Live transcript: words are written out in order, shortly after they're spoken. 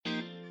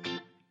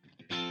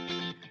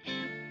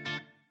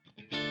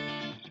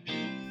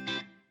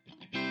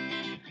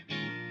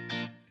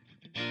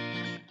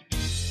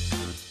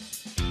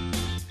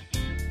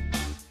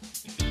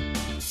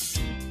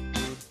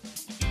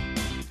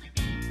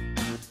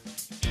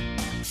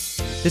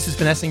This is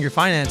Finessing Your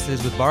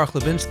Finances with Baruch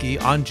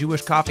Lubinsky on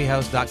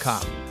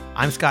JewishCoffeehouse.com.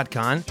 I'm Scott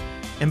Kahn.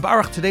 And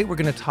Baruch, today we're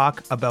going to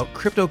talk about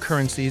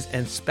cryptocurrencies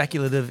and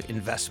speculative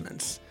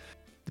investments.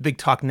 The big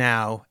talk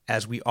now,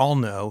 as we all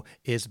know,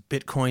 is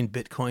Bitcoin,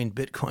 Bitcoin,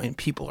 Bitcoin.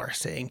 People are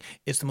saying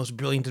it's the most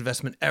brilliant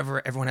investment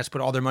ever. Everyone has to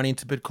put all their money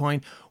into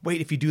Bitcoin. Wait,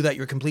 if you do that,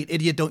 you're a complete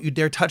idiot. Don't you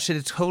dare touch it.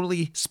 It's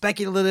totally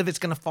speculative. It's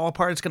going to fall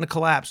apart. It's going to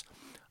collapse.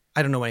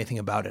 I don't know anything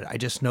about it. I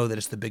just know that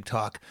it's the big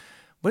talk.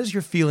 What is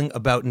your feeling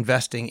about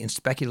investing in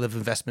speculative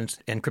investments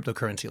and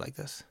cryptocurrency like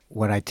this?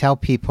 What I tell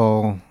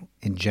people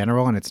in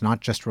general, and it's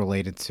not just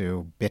related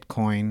to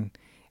Bitcoin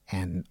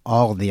and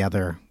all the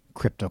other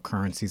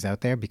cryptocurrencies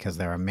out there, because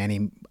there are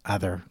many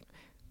other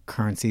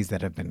currencies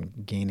that have been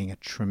gaining a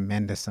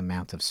tremendous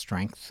amount of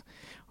strength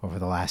over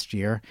the last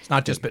year. It's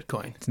not just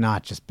Bitcoin. It's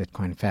not just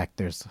Bitcoin. In fact,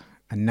 there's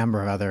a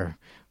number of other,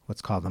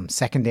 let's call them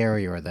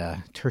secondary or the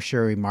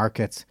tertiary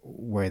markets,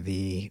 where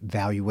the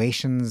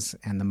valuations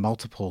and the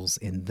multiples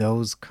in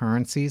those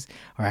currencies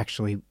are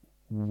actually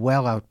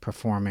well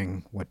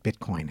outperforming what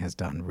Bitcoin has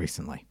done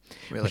recently,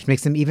 which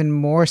makes them even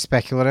more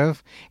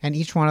speculative. And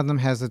each one of them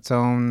has its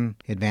own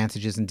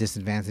advantages and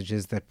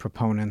disadvantages that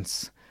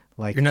proponents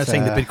like. You're not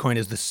saying that Bitcoin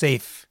is the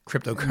safe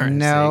cryptocurrency.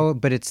 No,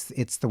 but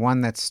it's the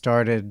one that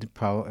started.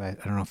 Probably, I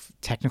don't know if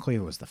technically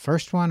it was the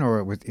first one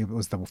or it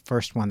was the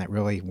first one that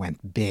really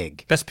went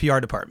big. Best PR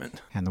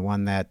department. And the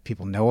one that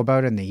people know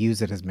about, and they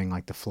use it as being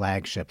like the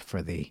flagship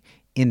for the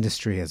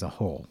industry as a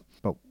whole.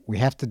 But we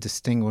have to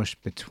distinguish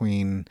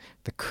between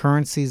the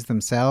currencies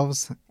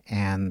themselves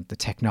and the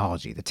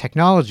technology. The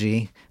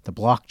technology, the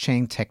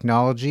blockchain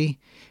technology,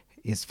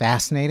 is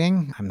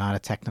fascinating. I'm not a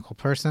technical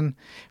person,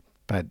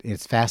 but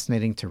it's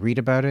fascinating to read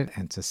about it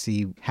and to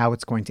see how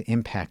it's going to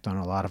impact on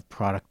a lot of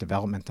product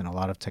development and a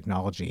lot of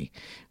technology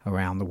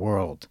around the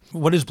world.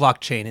 What is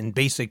blockchain in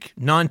basic,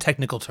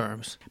 non-technical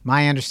terms?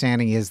 My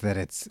understanding is that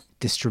it's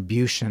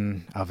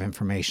distribution of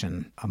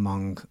information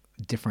among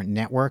different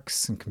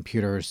networks and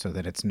computers so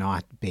that it's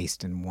not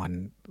based in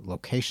one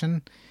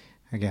location.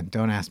 Again,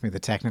 don't ask me the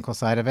technical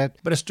side of it.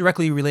 But it's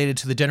directly related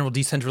to the general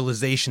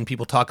decentralization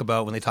people talk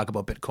about when they talk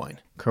about Bitcoin.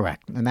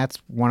 Correct. And that's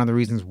one of the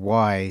reasons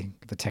why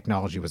the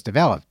technology was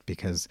developed,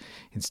 because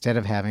instead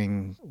of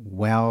having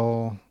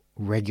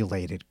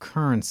well-regulated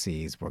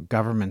currencies where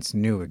governments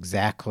knew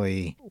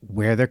exactly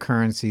where their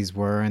currencies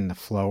were in the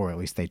flow, or at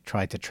least they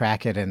tried to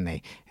track it, and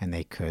they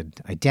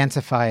could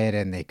identify it,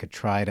 and they could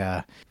try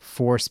to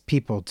force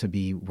people to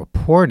be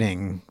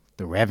reporting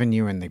the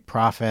revenue and the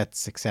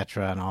profits,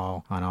 etc.,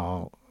 on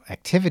all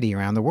activity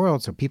around the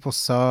world. So people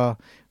saw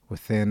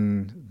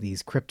within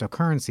these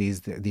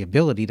cryptocurrencies the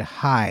ability to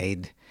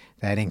hide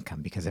that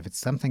income, because if it's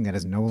something that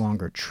is no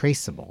longer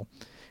traceable,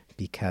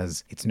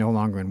 because it's no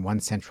longer in one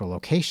central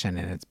location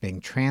and it's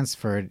being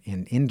transferred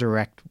in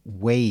indirect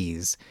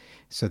ways,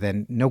 so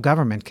then no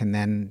government can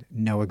then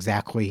know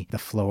exactly the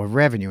flow of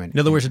revenue. In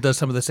other words, it does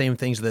some of the same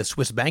things the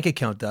Swiss bank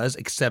account does,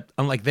 except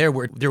unlike there,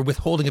 where they're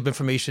withholding of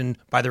information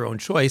by their own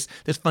choice,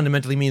 this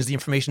fundamentally means the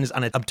information is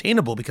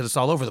unobtainable because it's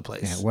all over the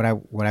place. Yeah,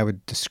 what I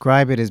would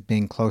describe it as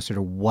being closer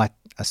to what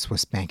a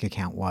Swiss bank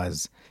account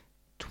was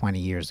 20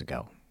 years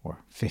ago or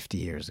 50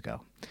 years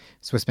ago.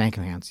 Swiss bank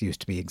accounts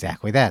used to be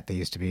exactly that. They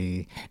used to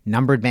be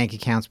numbered bank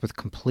accounts with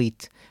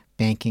complete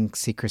banking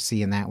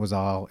secrecy, and that was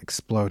all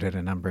exploded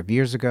a number of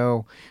years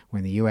ago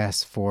when the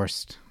U.S.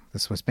 forced the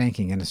Swiss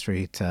banking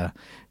industry to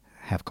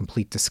have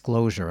complete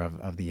disclosure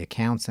of the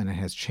accounts, and it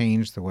has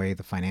changed the way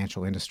the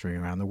financial industry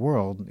around the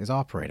world is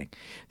operating.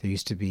 There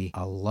used to be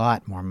a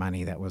lot more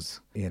money that was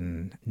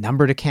in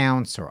numbered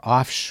accounts or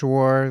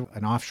offshore.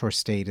 An offshore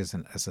state is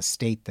a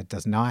state that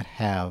does not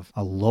have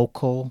a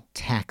local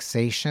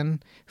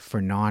taxation for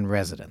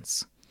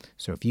non-residents.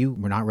 So if you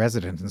were not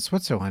resident in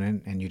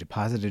Switzerland and you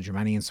deposited your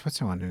money in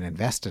Switzerland and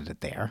invested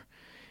it there,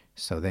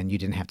 so then you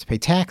didn't have to pay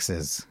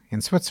taxes in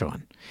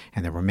Switzerland.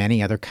 And there were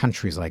many other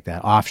countries like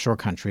that, offshore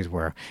countries,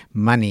 where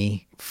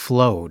money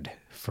flowed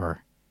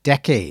for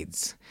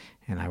decades,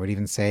 and I would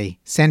even say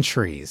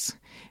centuries.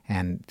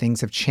 And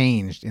things have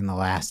changed in the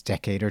last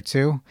decade or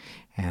two.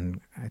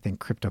 And I think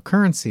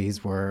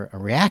cryptocurrencies were a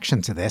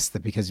reaction to this,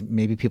 that because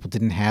maybe people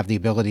didn't have the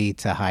ability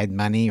to hide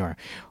money, or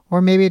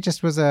maybe it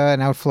just was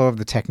an outflow of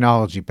the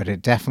technology, but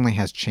it definitely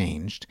has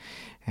changed.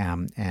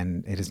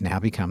 And it has now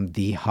become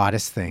the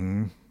hottest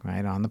thing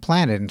right on the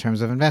planet in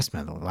terms of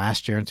investment.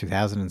 Last year in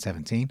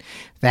 2017,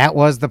 that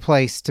was the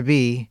place to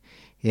be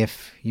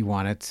if you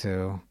wanted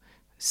to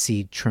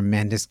see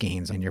tremendous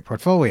gains in your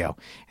portfolio.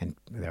 And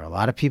there are a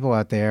lot of people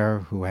out there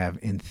who have,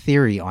 in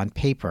theory, on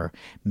paper,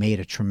 made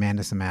a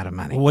tremendous amount of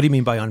money. What do you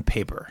mean by on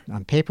paper?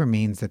 On paper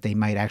means that they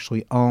might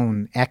actually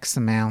own X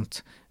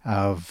amount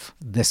of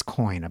this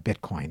coin, a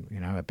Bitcoin. You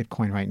know, a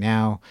Bitcoin right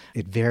now,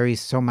 it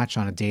varies so much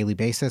on a daily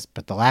basis,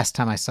 but the last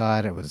time I saw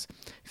it, it was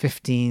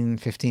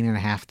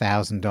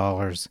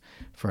 $15,500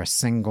 for a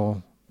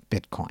single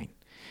Bitcoin.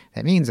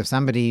 That means if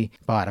somebody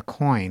bought a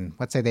coin,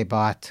 let's say they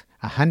bought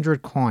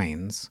 100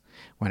 coins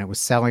when it was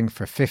selling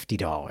for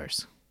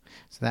 $50.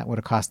 So that would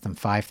have cost them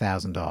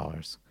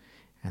 $5,000.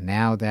 And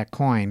now that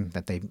coin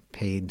that they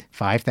paid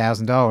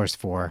 $5,000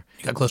 for.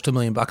 You got close to $1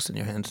 million in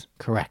your hands.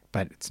 Correct.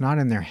 But it's not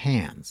in their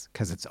hands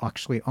because it's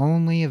actually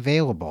only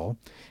available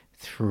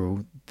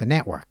through the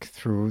network,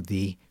 through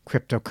the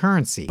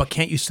cryptocurrency. But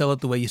can't you sell it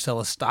the way you sell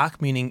a stock?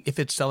 Meaning if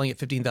it's selling at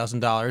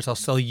 $15,000, I'll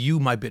sell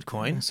you my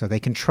Bitcoin. So they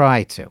can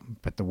try to.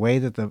 But the way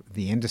that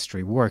the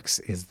industry works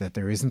is that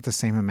there isn't the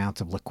same amount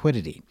of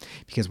liquidity.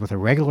 Because with a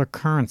regular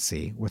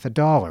currency, with a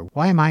dollar,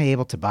 why am I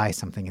able to buy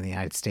something in the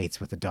United States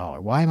with a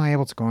dollar? Why am I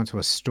able to go into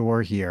a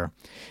store here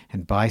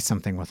and buy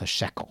something with a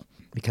shekel?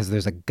 Because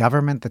there's a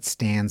government that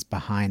stands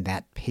behind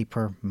that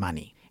paper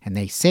money. And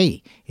they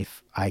say,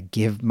 if I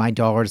give my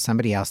dollar to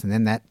somebody else and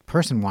then that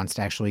person wants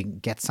to actually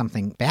get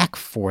something back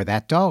for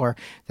that dollar,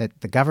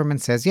 that the government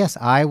says, yes,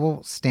 I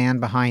will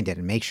stand behind it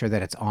and make sure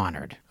that it's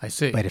honored. I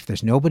see. But if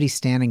there's nobody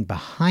standing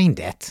behind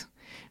it,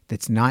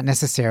 that's not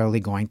necessarily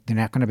they're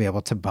not going to be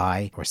able to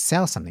buy or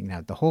sell something. Now,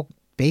 the whole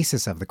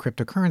basis of the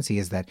cryptocurrency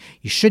is that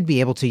you should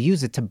be able to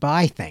use it to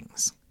buy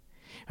things.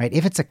 Right?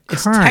 If it's a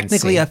currency. It's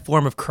technically a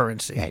form of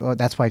currency. Yeah, well,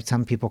 that's why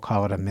some people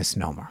call it a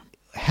misnomer.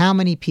 How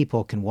many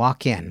people can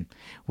walk in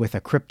with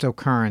a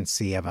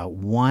cryptocurrency of a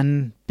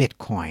 1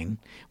 Bitcoin,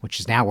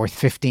 which is now worth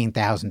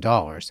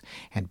 $15,000,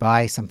 and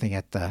buy something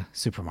at the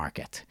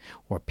supermarket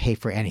or pay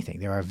for anything?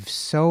 There are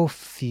so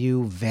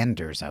few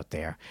vendors out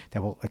there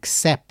that will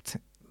accept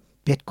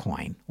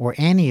Bitcoin or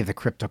any of the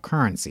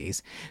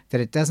cryptocurrencies that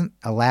it doesn't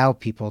allow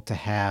people to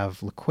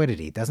have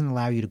liquidity. It doesn't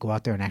allow you to go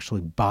out there and actually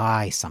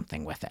buy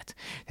something with it.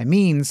 That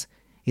means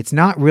it's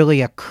not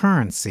really a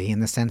currency in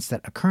the sense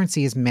that a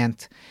currency is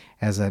meant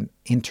as an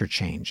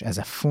interchange, as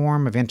a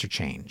form of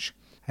interchange,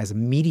 as a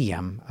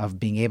medium of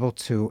being able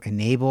to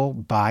enable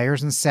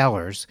buyers and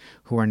sellers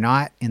who are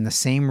not in the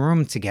same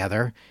room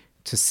together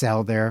to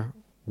sell their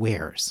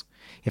wares.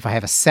 If I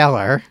have a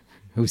seller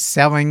who's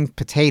selling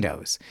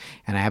potatoes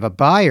and I have a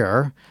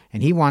buyer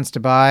and he wants to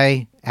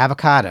buy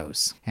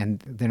avocados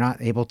and they're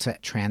not able to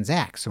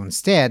transact. So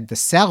instead, the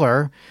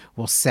seller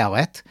will sell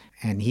it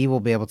and he will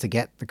be able to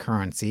get the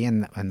currency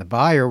and the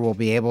buyer will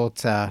be able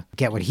to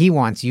get what he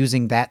wants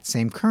using that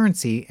same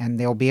currency and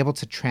they'll be able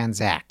to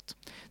transact.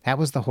 That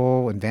was the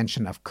whole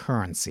invention of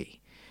currency,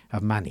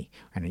 of money.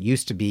 And it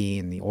used to be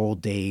in the old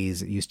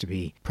days, it used to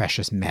be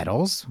precious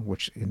metals,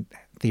 which in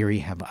theory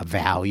have a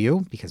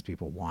value because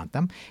people want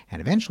them.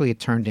 And eventually it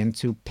turned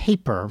into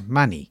paper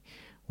money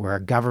where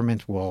a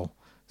government will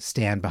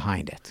stand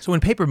behind it. So in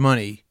paper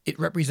money, it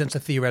represents a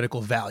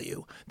theoretical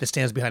value that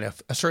stands behind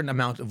a certain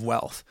amount of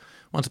wealth.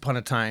 Once upon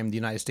a time, the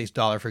United States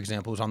dollar, for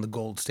example, was on the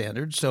gold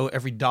standard. So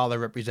every dollar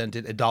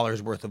represented a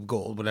dollar's worth of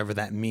gold, whatever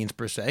that means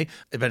per se.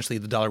 Eventually,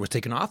 the dollar was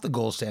taken off the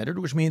gold standard,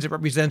 which means it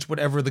represents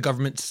whatever the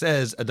government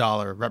says a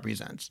dollar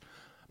represents.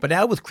 But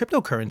now with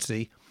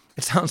cryptocurrency,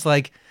 it sounds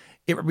like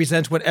it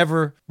represents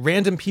whatever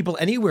random people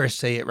anywhere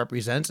say it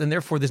represents, and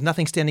therefore there's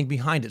nothing standing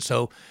behind it.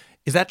 So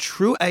is that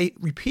true? I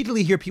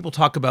repeatedly hear people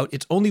talk about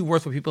it's only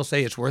worth what people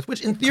say it's worth,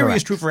 which in theory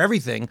is true for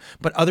everything.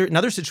 But in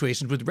other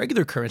situations with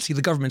regular currency,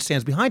 the government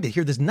stands behind it.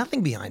 Here, there's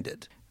nothing behind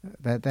it.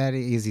 That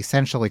is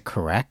essentially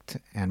correct.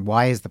 And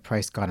why has the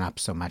price gone up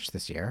so much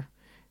this year?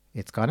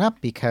 It's gone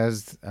up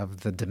because of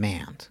the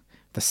demand.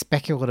 The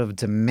speculative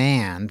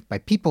demand by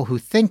people who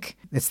think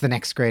it's the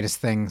next greatest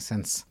thing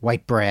since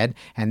white bread,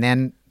 and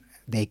then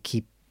they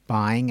keep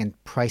buying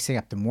and pricing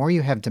up. The more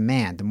you have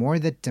demand, the more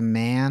that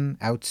demand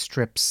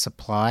outstrips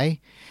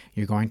supply,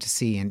 you're going to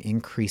see an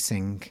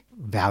increasing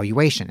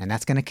valuation. And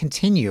that's going to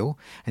continue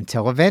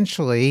until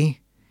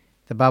eventually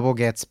the bubble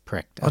gets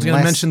pricked. I was going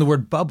to mention the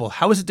word bubble.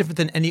 How is it different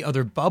than any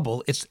other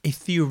bubble? It's a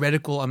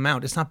theoretical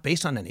amount. It's not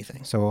based on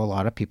anything. So a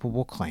lot of people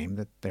will claim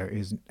that there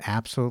is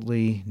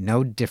absolutely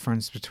no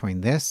difference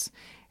between this.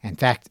 In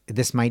fact,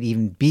 this might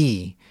even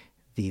be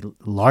the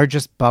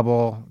largest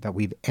bubble that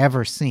we've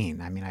ever seen.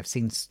 I mean, I've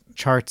seen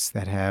charts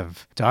that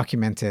have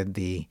documented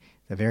the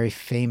very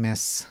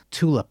famous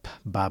tulip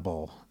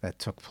bubble that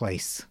took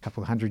place a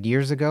couple of 100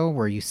 years ago,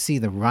 where you see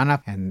the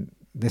run-up, and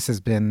this has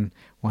been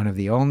one of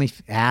the only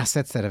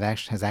assets that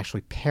has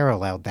actually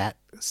paralleled that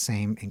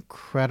same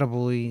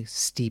incredibly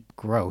steep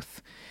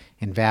growth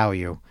in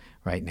value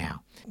right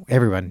now.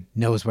 Everyone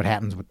knows what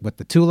happens with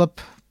the tulip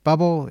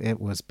bubble.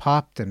 It was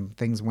popped and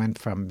things went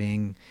from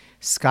being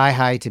sky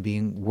high to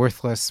being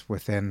worthless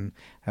within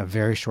a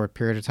very short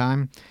period of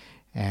time.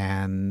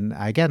 And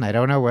again, I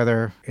don't know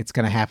whether it's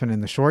going to happen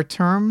in the short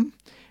term,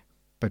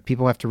 but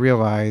people have to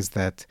realize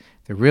that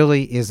there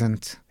really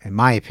isn't, in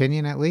my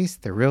opinion at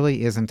least, there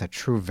really isn't a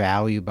true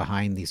value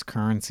behind these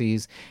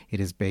currencies. It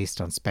is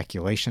based on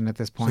speculation at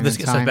this point in time. So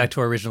this gets us back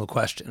to our original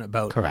question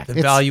about the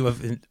value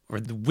of, or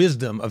the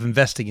wisdom of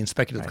investing in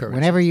speculative currency.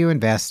 Whenever you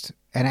invest,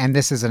 and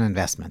this is an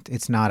investment,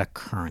 it's not a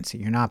currency.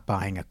 You're not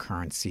buying a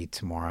currency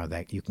tomorrow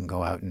that you can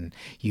go out and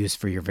use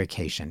for your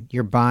vacation.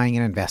 You're buying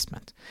an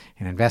investment.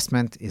 An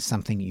investment is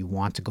something you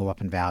want to go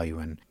up in value.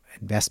 And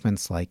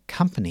investments like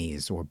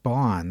companies or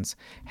bonds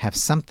have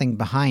something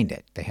behind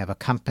it. They have a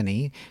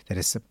company that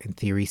is, in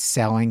theory,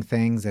 selling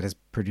things, that is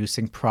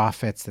producing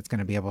profits, that's going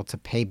to be able to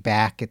pay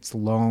back its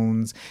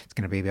loans, it's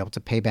going to be able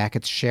to pay back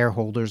its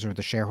shareholders, or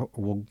the shareholder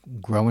will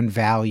grow in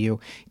value.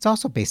 It's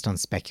also based on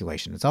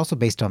speculation. It's also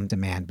based on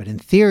demand. But in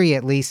theory,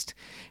 at least,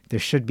 there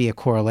should be a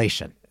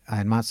correlation.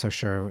 I'm not so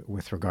sure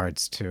with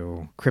regards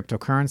to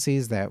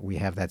cryptocurrencies that we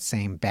have that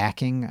same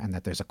backing and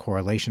that there's a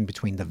correlation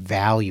between the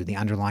value, the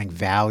underlying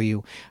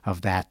value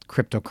of that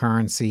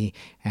cryptocurrency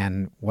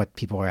and what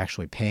people are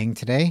actually paying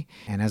today.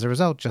 And as a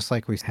result, just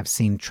like we have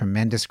seen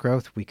tremendous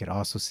growth, we could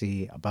also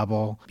see a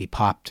bubble be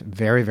popped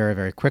very, very,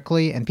 very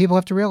quickly. And people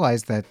have to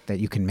realize that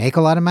you can make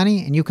a lot of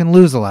money and you can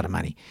lose a lot of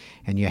money.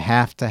 And you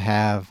have to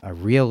have a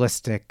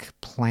realistic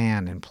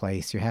plan in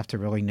place. You have to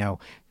really know,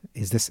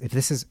 if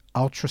this is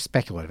ultra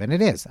speculative, and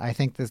it is. I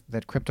think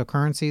that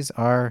cryptocurrencies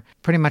are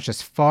pretty much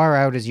as far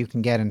out as you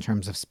can get in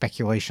terms of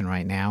speculation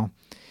right now.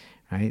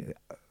 Right?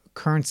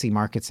 Currency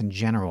markets in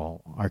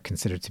general are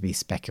considered to be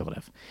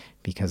speculative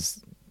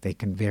because they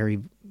can vary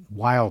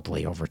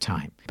wildly over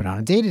time. But on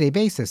a day-to-day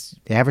basis,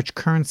 the average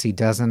currency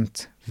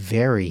doesn't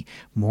vary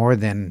more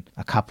than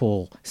a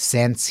couple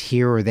cents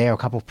here or there, a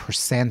couple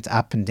percent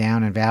up and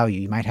down in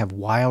value. You might have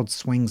wild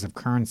swings of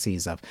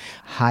currencies of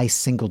high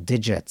single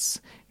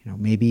digits,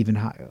 maybe even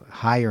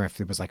higher if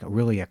there was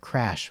really a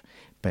crash.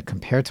 But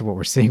compared to what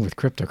we're seeing with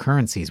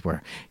cryptocurrencies,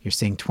 where you're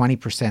seeing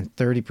 20%,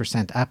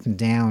 30% up and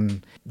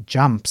down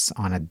jumps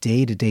on a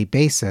day-to-day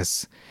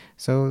basis,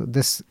 so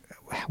this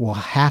will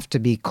have to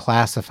be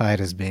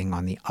classified as being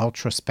on the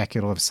ultra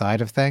speculative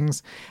side of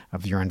things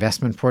of your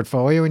investment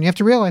portfolio. And you have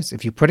to realize,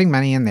 if you're putting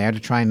money in there to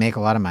try and make a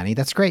lot of money,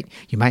 that's great.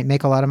 You might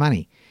make a lot of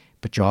money,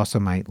 but you also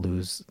might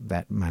lose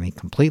that money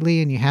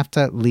completely, and you have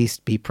to at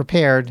least be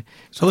prepared.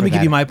 So let me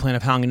give you my plan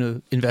of how I'm going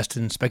to invest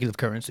in speculative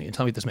currency and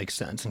tell me if this makes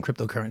sense, in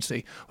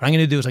cryptocurrency. What I'm going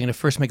to do is I'm going to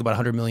first make about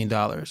 $100 million.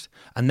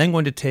 I'm then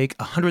going to take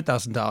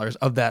 $100,000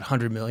 of that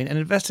 $100 million and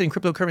invest it in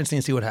cryptocurrency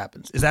and see what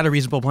happens. Is that a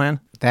reasonable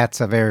plan?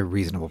 That's a very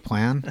reasonable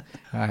plan.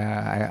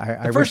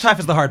 The first half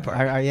is the hard part.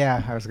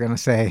 I was going to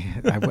say,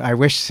 I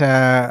wish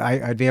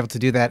I'd be able to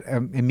do that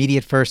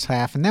immediate first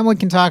half, and then we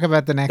can talk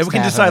about the next half. We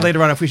can decide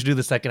later on if we should do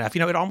the second half.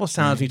 It almost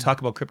sounds, when you talk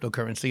about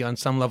cryptocurrency, on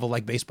some level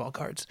like baseball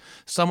cards.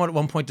 Someone at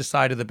one point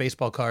decided that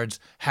baseball cards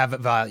have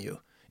value,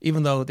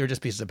 even though they're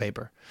just pieces of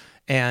paper.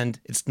 And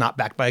it's not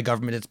backed by a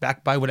government. It's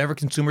backed by whatever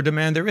consumer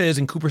demand there is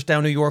in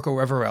Cooperstown, New York, or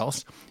wherever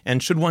else.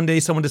 And should one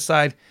day someone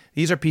decide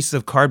these are pieces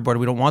of cardboard,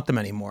 we don't want them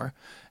anymore,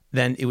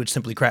 then it would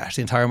simply crash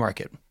the entire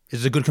market.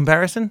 Is it a good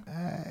comparison?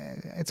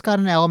 It's got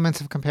an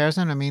element of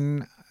comparison. I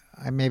mean,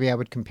 maybe I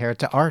would compare it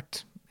to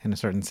art in a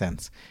certain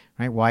sense,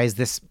 right? Why is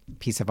this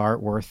piece of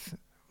art worth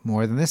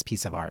more than this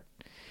piece of art?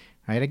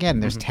 Right? Again,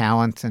 there's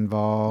talent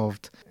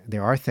involved.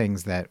 There are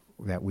things that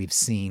we've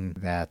seen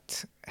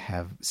that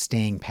have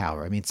staying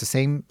power. I mean, it's the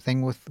same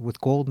thing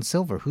with gold and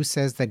silver. Who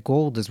says that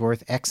gold is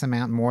worth X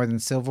amount more than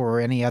silver or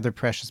any other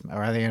precious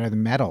or any other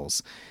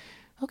metals?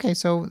 Okay,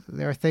 so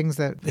there are things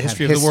that the have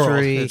history of the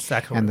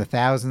world and the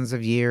thousands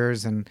of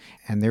years, and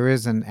there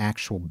is an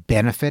actual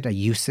benefit, a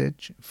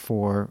usage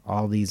for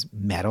all these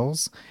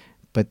metals.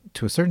 But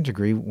to a certain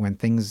degree, when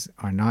things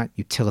are not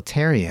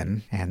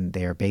utilitarian and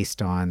they're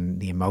based on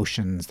the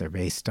emotions, they're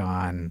based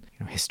on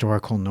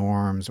historical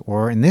norms,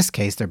 or in this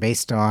case, they're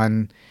based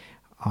on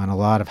a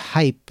lot of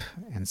hype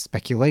and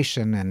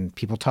speculation and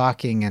people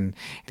talking, and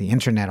the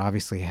internet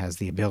obviously has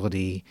the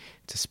ability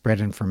to spread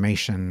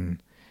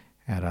information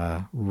at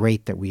a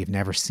rate that we've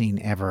never seen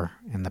ever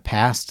in the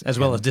past. As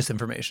well as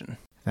disinformation.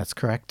 That's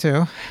correct,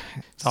 too.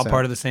 It's all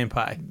part of the same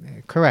pie.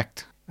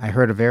 Correct. I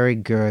heard a very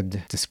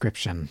good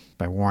description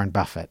by Warren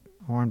Buffett.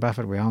 Warren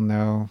Buffett, we all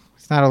know,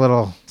 he's not a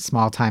little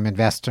small-time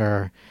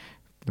investor,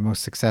 the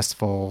most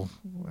successful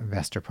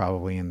investor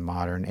probably in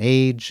modern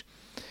age.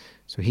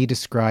 So he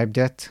described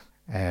it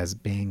as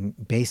being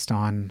based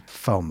on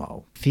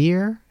FOMO,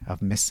 fear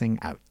of missing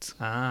out.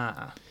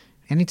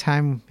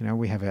 Anytime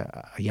we have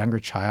a younger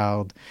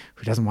child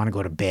who doesn't want to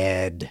go to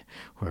bed,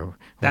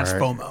 that's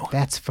FOMO.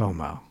 That's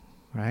FOMO.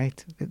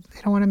 Right? They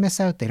don't want to miss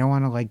out. They don't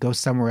want to go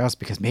somewhere else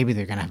because maybe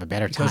they're going to have a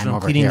better time over here.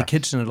 Because cleaning the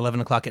kitchen at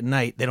 11 o'clock at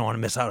night, they don't want to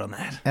miss out on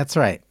that. That's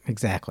right.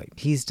 Exactly.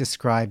 He's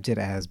described it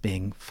as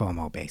being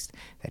FOMO-based,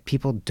 that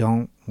people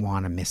don't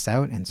want to miss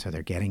out, and so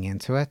they're getting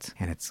into it,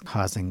 and it's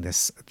causing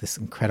this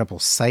incredible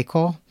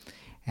cycle.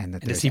 And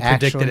does he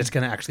predict that it's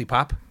going to actually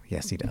pop?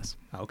 Yes, he does.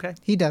 Okay.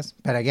 He does.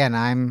 But again,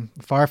 I'm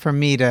far from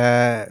me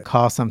to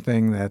call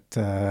something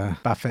that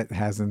Buffett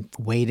hasn't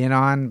weighed in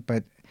on,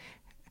 but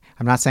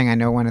I'm not saying I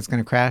know when it's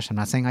going to crash. I'm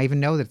not saying I even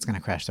know that it's going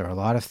to crash. There are a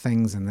lot of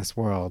things in this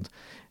world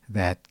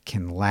that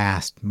can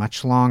last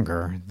much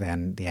longer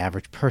than the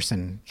average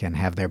person can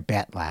have their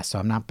bet last. So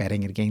I'm not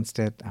betting against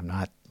it. I'm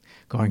not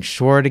going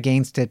short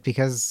against it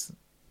because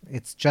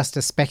it's just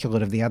as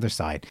speculative the other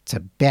side. To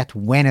bet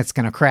when it's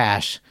going to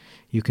crash,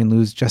 you can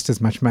lose just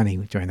as much money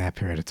during that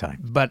period of time.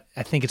 But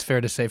I think it's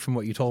fair to say from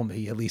what you told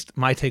me, at least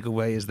my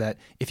takeaway is that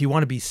if you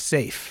want to be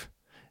safe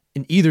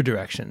in either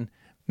direction,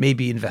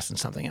 maybe invest in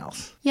something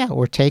else. Yeah,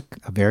 or take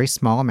a very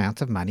small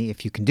amount of money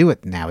if you can do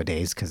it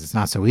nowadays, because it's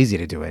not so easy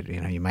to do it.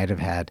 You might have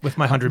had with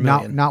my 100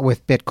 million. Not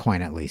with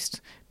Bitcoin, at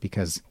least,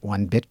 because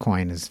one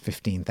Bitcoin is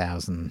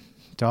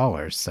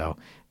 $15,000. So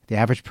the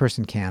average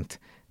person can't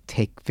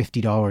take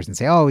 $50 and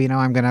say, oh,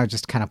 I'm going to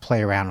just kind of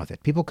play around with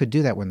it. People could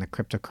do that when the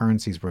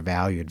cryptocurrencies were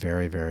valued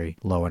very, very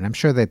low. And I'm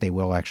sure that they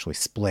will actually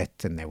split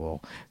and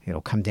it'll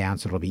come down,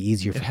 so it'll be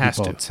easier for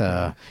people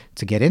to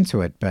get into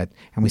it. And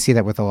we see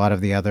that with a lot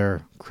of the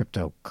other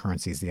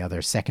cryptocurrencies, the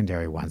other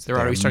secondary ones. They're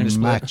already starting to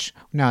split?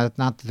 No,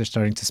 not that they're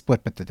starting to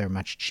split, but that they're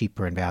much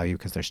cheaper in value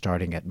because they're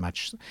starting at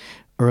much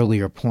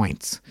earlier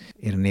points.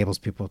 It enables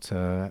people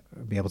to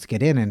be able to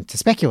get in and to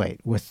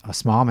speculate with a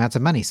small amounts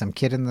of money. Some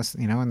kid in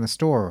the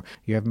store.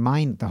 You have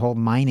the whole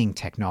mining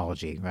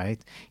technology, right?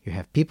 You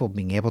have people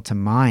being able to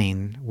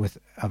mine with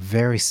a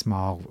very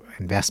small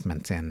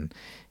investment in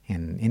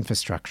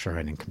infrastructure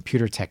and in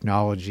computer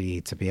technology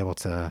to be able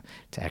to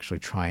actually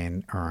try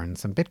and earn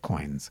some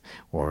Bitcoins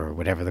or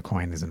whatever the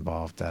coin is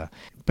involved.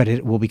 But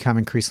it will become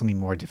increasingly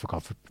more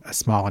difficult for a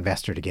small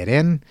investor to get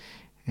in.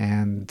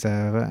 And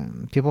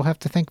people have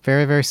to think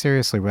very, very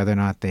seriously whether or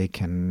not they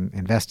can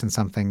invest in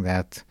something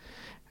that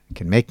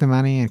can make the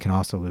money and can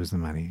also lose the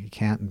money. You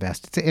can't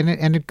invest.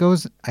 It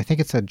goes, I think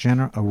it's a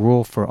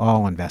rule for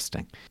all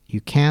investing.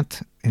 You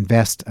can't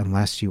invest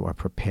unless you are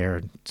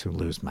prepared to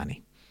lose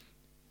money.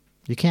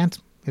 You can't.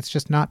 It's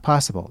just not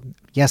possible.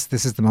 Yes,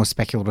 this is the most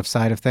speculative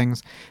side of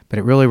things, but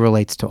it really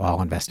relates to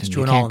all investing. It's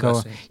true in all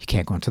investing. You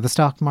can't go into the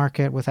stock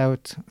market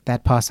without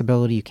that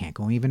possibility. You can't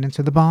go even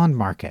into the bond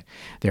market.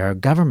 There are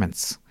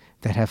governments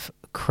that have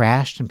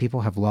crashed and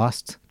people have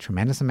lost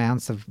tremendous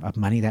amounts of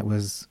money that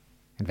was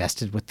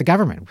invested with the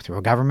government through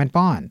a government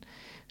bond.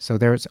 So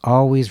there's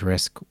always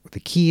risk. The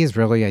key is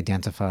really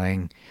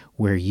identifying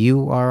where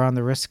you are on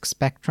the risk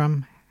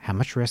spectrum, how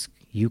much risk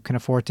you can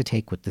afford to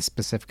take with this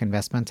specific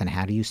investment, and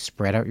how do you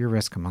spread out your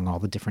risk among all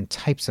the different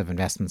types of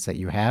investments that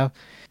you have,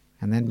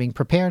 and then being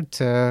prepared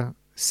to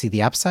see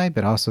the upside,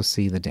 but also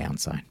see the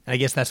downside. And I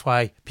guess that's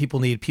why people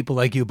need people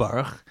like you,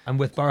 Baruch. I'm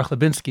with Baruch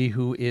Lubinsky,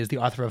 who is the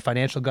author of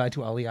Financial Guide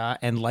to Aliyah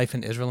and Life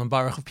in Israel. And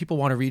Baruch, if people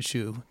want to reach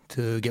you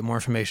to get more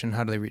information,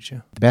 how do they reach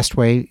you? The best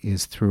way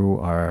is through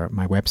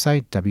my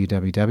website,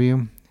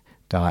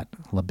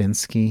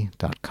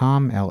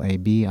 www.labinsky.com,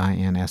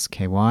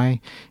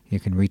 Labinsky. You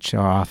can reach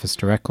our office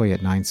directly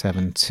at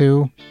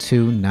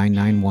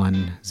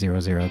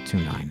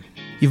 972-2991-0029.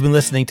 You've been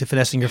listening to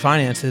Finessing Your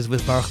Finances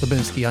with Baruch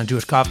Lubinsky on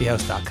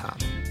JewishCoffeehouse.com.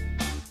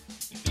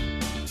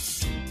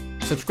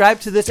 Subscribe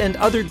to this and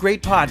other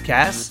great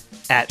podcasts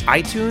at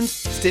iTunes,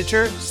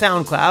 Stitcher,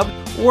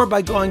 SoundCloud, or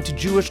by going to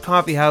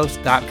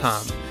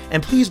JewishCoffeehouse.com.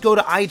 And please go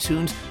to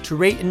iTunes to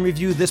rate and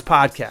review this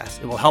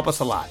podcast. It will help us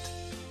a lot.